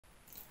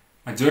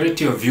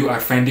Majority of you are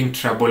finding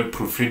trouble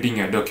proofreading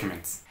your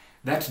documents.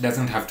 That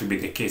doesn't have to be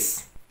the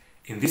case.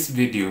 In this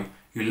video,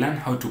 you'll learn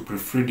how to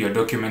proofread your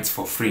documents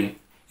for free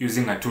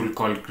using a tool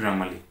called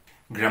Grammarly.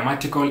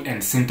 Grammatical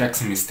and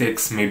syntax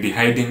mistakes may be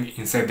hiding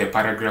inside the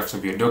paragraphs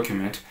of your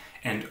document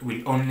and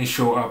will only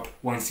show up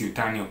once you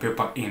turn your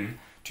paper in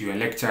to your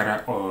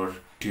lecturer or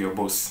to your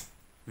boss.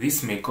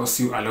 This may cause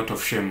you a lot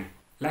of shame.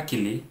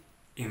 Luckily,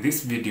 in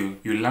this video,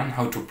 you'll learn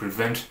how to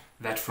prevent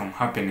that from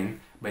happening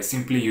by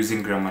simply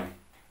using Grammarly.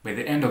 By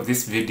the end of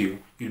this video,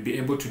 you'll be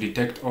able to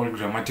detect all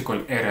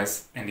grammatical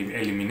errors and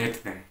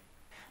eliminate them.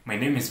 My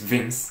name is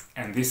Vince,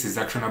 and this is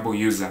Actionable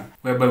User,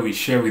 whereby we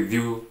share with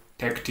you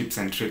tech tips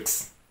and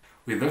tricks.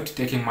 Without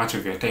taking much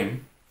of your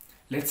time,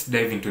 let's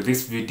dive into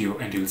this video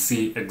and you'll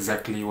see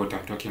exactly what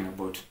I'm talking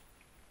about.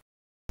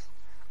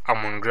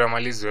 I'm on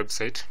Grammarly's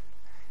website,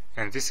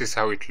 and this is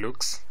how it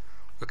looks.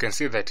 We can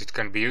see that it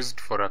can be used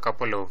for a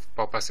couple of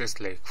purposes,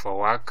 like for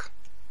work,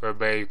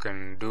 whereby you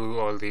can do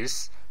all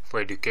this,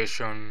 for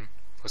education,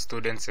 for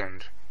students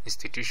and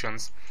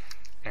institutions,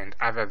 and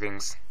other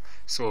things.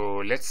 So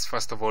let's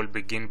first of all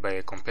begin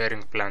by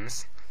comparing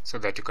plans so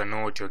that you can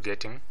know what you're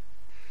getting.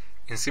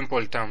 In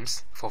simple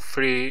terms, for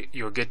free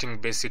you're getting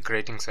basic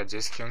writing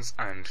suggestions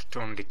and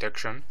tone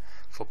detection.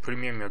 For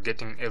premium you're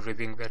getting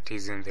everything that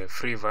is in the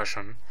free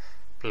version,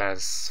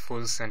 plus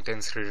full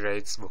sentence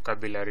rewrites,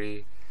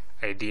 vocabulary,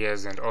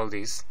 ideas, and all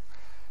this.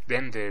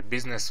 Then the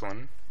business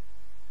one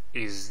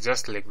is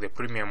just like the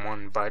premium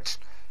one, but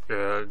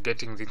you're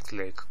getting things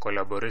like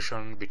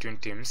collaboration between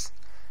teams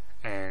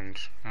and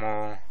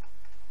more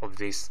of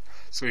this.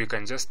 So you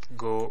can just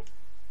go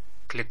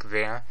click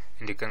there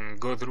and you can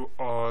go through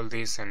all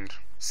this and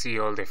see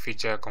all the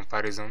feature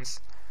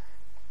comparisons.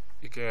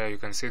 You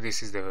can see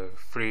this is the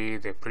free,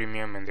 the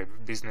premium, and the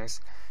business.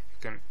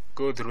 You can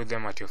go through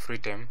them at your free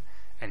time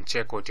and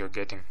check what you're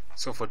getting.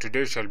 So for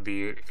today we shall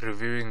be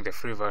reviewing the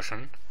free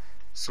version.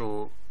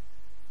 So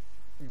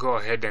go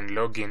ahead and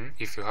log in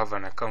if you have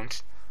an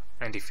account,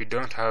 and if you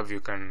don't have, you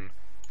can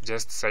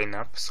just sign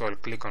up. So I'll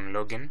click on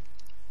login.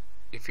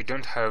 If you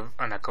don't have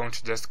an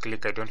account, just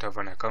click I don't have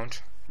an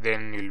account.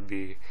 Then you'll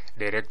be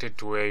directed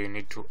to where you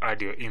need to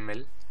add your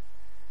email.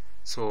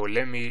 So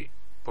let me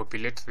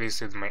populate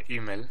this with my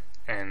email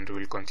and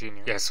we'll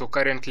continue. Yeah, so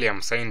currently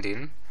I'm signed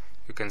in.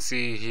 You can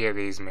see here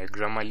there is my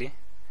Grammarly.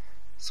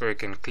 So you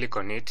can click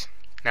on it.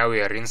 Now we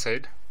are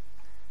inside,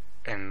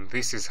 and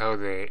this is how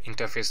the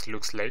interface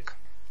looks like.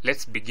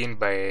 Let's begin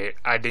by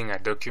adding a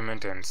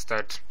document and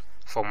start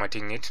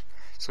formatting it.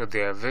 So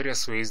there are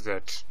various ways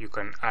that you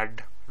can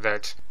add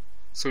that.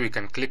 So you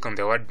can click on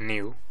the word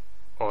new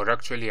or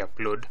actually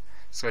upload.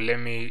 So let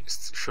me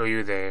show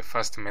you the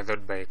first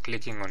method by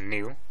clicking on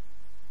new.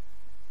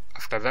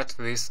 After that,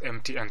 this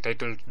empty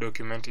untitled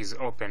document is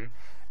open.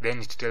 Then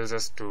it tells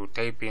us to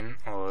type in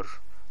or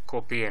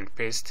copy and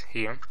paste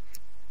here.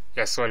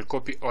 Yeah, so I'll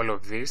copy all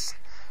of this,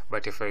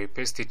 but if I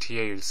paste it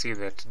here, you'll see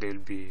that there will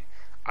be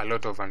a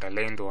lot of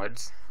underlined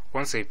words.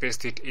 Once I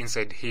paste it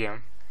inside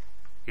here,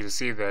 you'll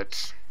see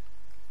that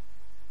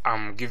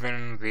I'm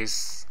given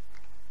this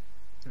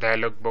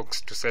dialog box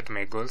to set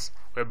my goals,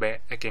 whereby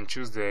I can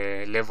choose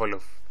the level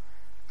of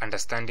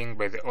understanding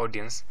by the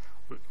audience,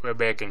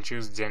 whereby I can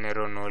choose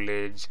general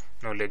knowledge,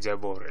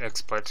 knowledgeable, or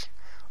expert,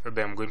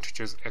 whereby I'm going to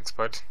choose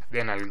expert.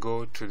 Then I'll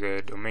go to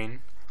the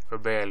domain,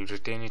 whereby I'll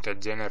retain it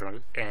at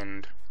general,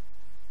 and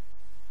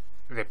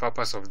the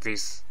purpose of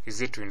this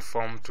is it to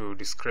inform, to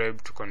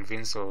describe, to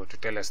convince, or to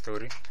tell a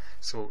story.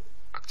 So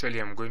actually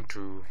I'm going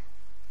to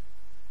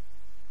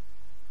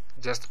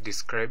just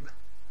describe.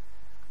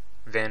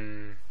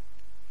 Then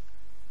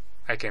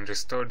I can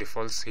restore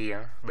defaults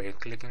here by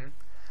clicking,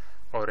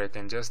 or I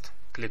can just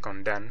click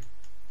on done,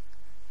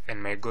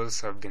 and my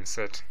goals have been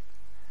set.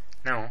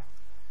 Now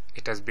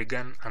it has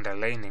begun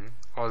underlining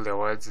all the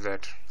words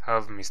that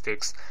have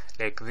mistakes.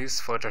 Like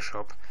this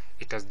Photoshop,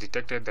 it has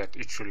detected that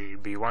it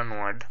should be one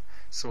word.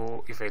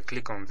 So if I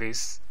click on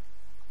this,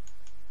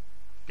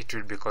 it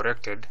will be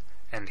corrected,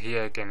 and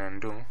here I can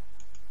undo.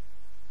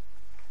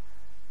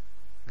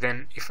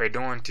 Then if I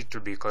don't want it to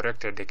be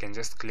corrected, I can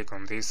just click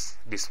on this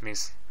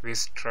dismiss,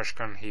 this trash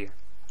can here.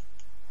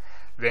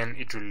 Then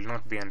it will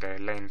not be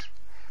underlined.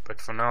 But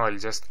for now I'll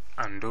just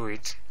undo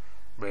it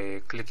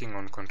by clicking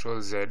on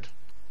Ctrl Z.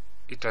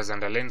 It has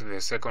underlined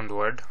the second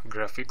word,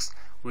 graphics,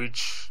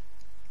 which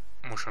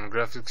motion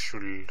graphics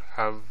should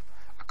have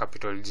a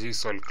capital G,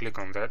 so I'll click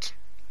on that.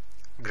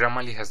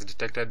 Grammarly has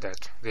detected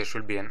that there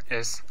should be an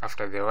S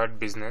after the word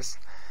business,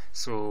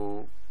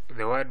 so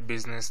the word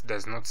business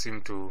does not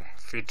seem to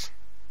fit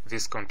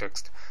this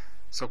context,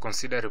 so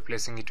consider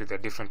replacing it with a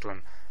different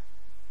one.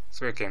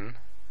 So I can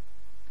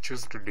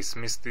choose to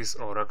dismiss this,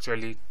 or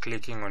actually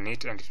clicking on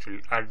it and it will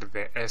add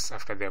the S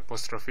after the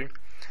apostrophe.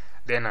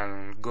 Then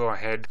I'll go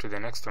ahead to the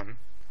next one.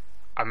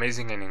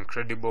 Amazing and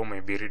incredible may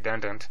be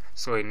redundant,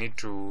 so I need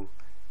to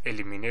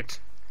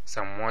eliminate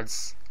some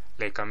words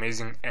like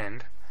amazing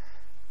and.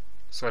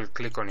 So I'll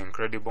click on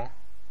incredible,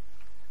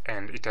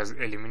 and it has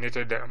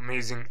eliminated the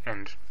amazing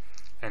and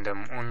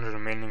I'm only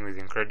remaining with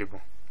incredible.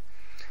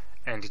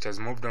 And it has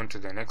moved on to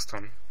the next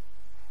one,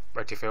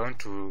 but if I want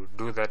to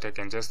do that, I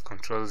can just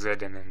Ctrl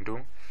Z and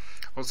undo.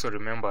 Also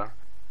remember,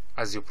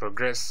 as you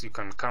progress, you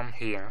can come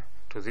here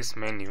to this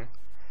menu.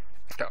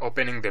 After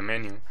opening the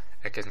menu,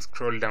 I can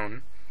scroll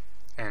down,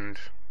 and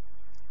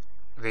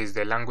there is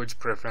the language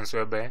preference,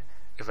 whereby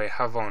if I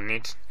hover on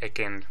it, I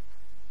can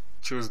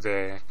choose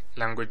the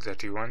language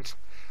that you want,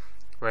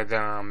 whether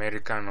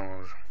American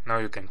or now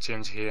you can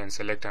change here and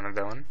select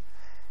another one,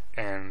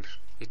 and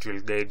it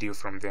will guide you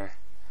from there.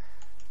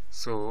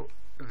 So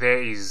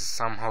there is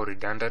somehow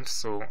redundant,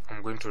 so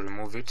I'm going to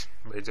remove it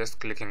by just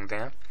clicking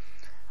there.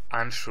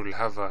 And should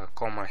have a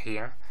comma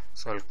here,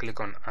 so I'll click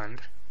on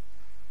and.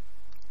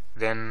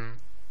 Then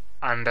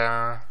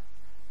under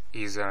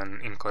is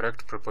an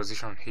incorrect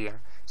preposition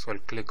here, so I'll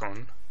click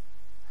on,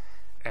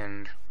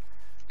 and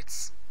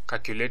it's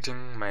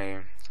calculating my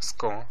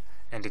score,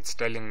 and it's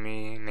telling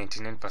me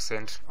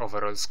 99%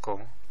 overall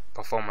score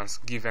performance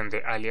given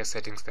the earlier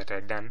settings that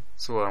I've done.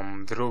 So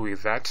I'm through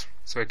with that,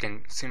 so I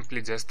can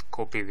simply just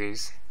copy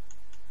this.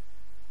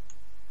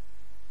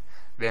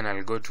 Then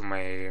I'll go to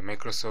my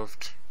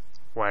Microsoft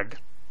Word,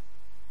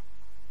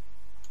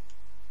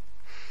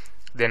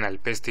 then I'll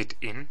paste it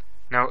in.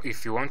 Now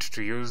if you want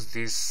to use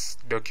this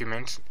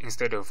document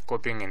instead of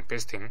copying and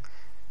pasting,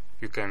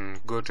 you can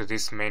go to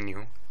this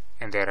menu,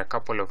 and there are a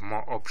couple of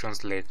more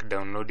options like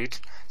download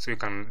it. So you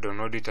can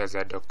download it as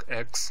a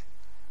docx,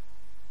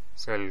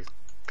 so I'll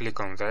click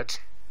on that.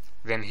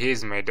 Then here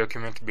is my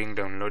document being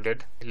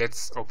downloaded.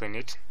 Let's open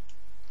it.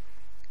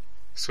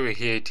 So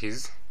here it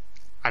is.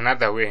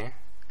 Another way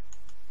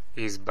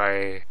is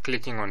by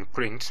clicking on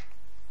print,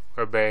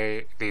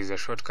 whereby there is a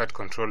shortcut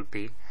Control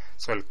P.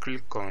 So I'll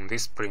click on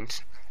this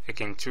print. I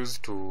can choose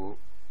to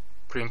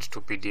print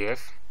to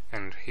PDF,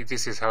 and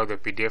this is how the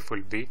PDF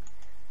will be,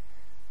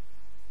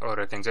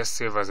 or I can just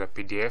save as a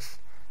PDF.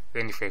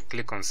 Then if I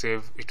click on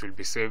save, it will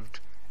be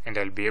saved, and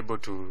I'll be able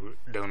to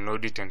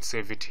download it and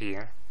save it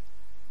here.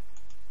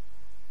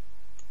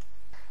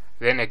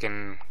 Then I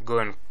can go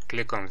and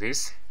click on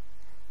this.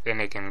 Then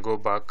I can go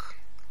back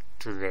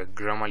to the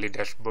Grammarly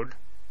dashboard.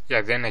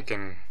 Yeah, then I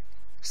can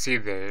see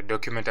the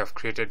document I've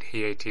created.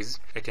 Here it is.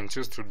 I can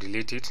choose to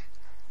delete it,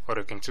 or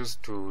I can choose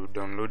to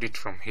download it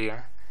from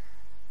here.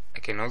 I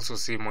can also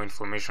see more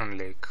information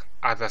like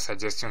other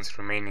suggestions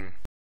remaining.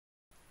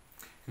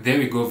 There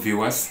we go,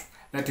 viewers.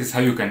 That is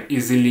how you can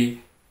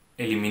easily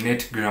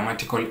eliminate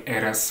grammatical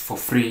errors for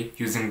free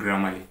using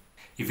Grammarly.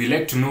 If you'd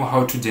like to know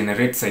how to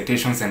generate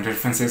citations and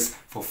references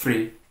for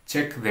free,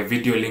 check the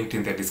video linked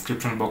in the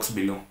description box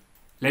below.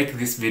 Like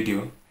this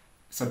video,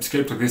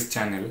 subscribe to this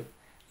channel,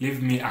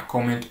 leave me a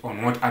comment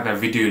on what other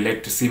video you'd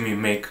like to see me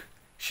make,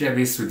 share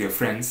this with your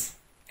friends,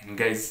 and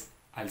guys,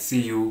 I'll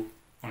see you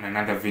on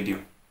another video.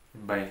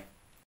 Bye.